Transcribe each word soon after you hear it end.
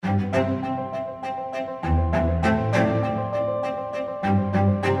Hello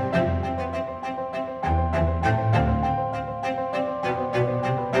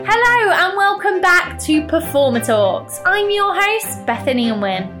and welcome back to Performer Talks. I'm your host, Bethany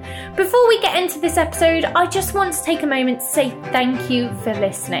Unwin. Before we get into this episode, I just want to take a moment to say thank you for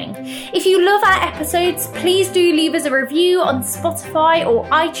listening. If you love our episodes, please do leave us a review on Spotify or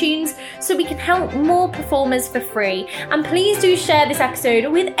iTunes so we can help more performers for free. And please do share this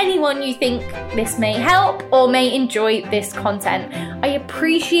episode with anyone you think this may help or may enjoy this content. I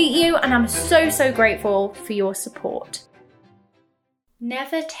appreciate you and I'm so grateful for your support.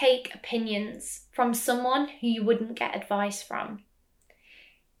 Never take opinions from someone who you wouldn't get advice from.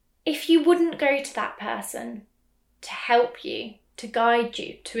 If you wouldn't go to that person to help you, to guide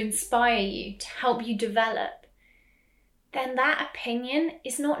you, to inspire you, to help you develop, then that opinion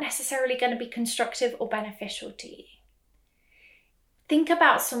is not necessarily going to be constructive or beneficial to you. Think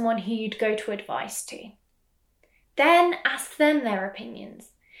about someone who you'd go to advice to. Then ask them their opinions,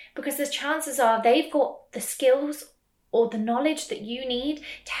 because the chances are they've got the skills or the knowledge that you need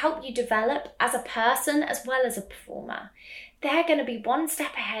to help you develop as a person as well as a performer. They're going to be one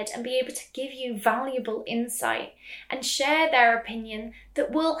step ahead and be able to give you valuable insight and share their opinion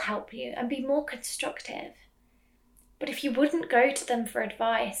that will help you and be more constructive. But if you wouldn't go to them for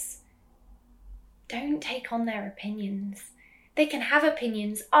advice, don't take on their opinions. They can have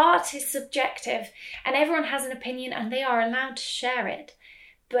opinions. Art is subjective and everyone has an opinion and they are allowed to share it.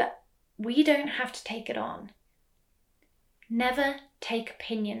 But we don't have to take it on. Never take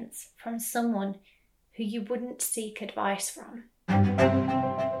opinions from someone who you wouldn't seek advice from.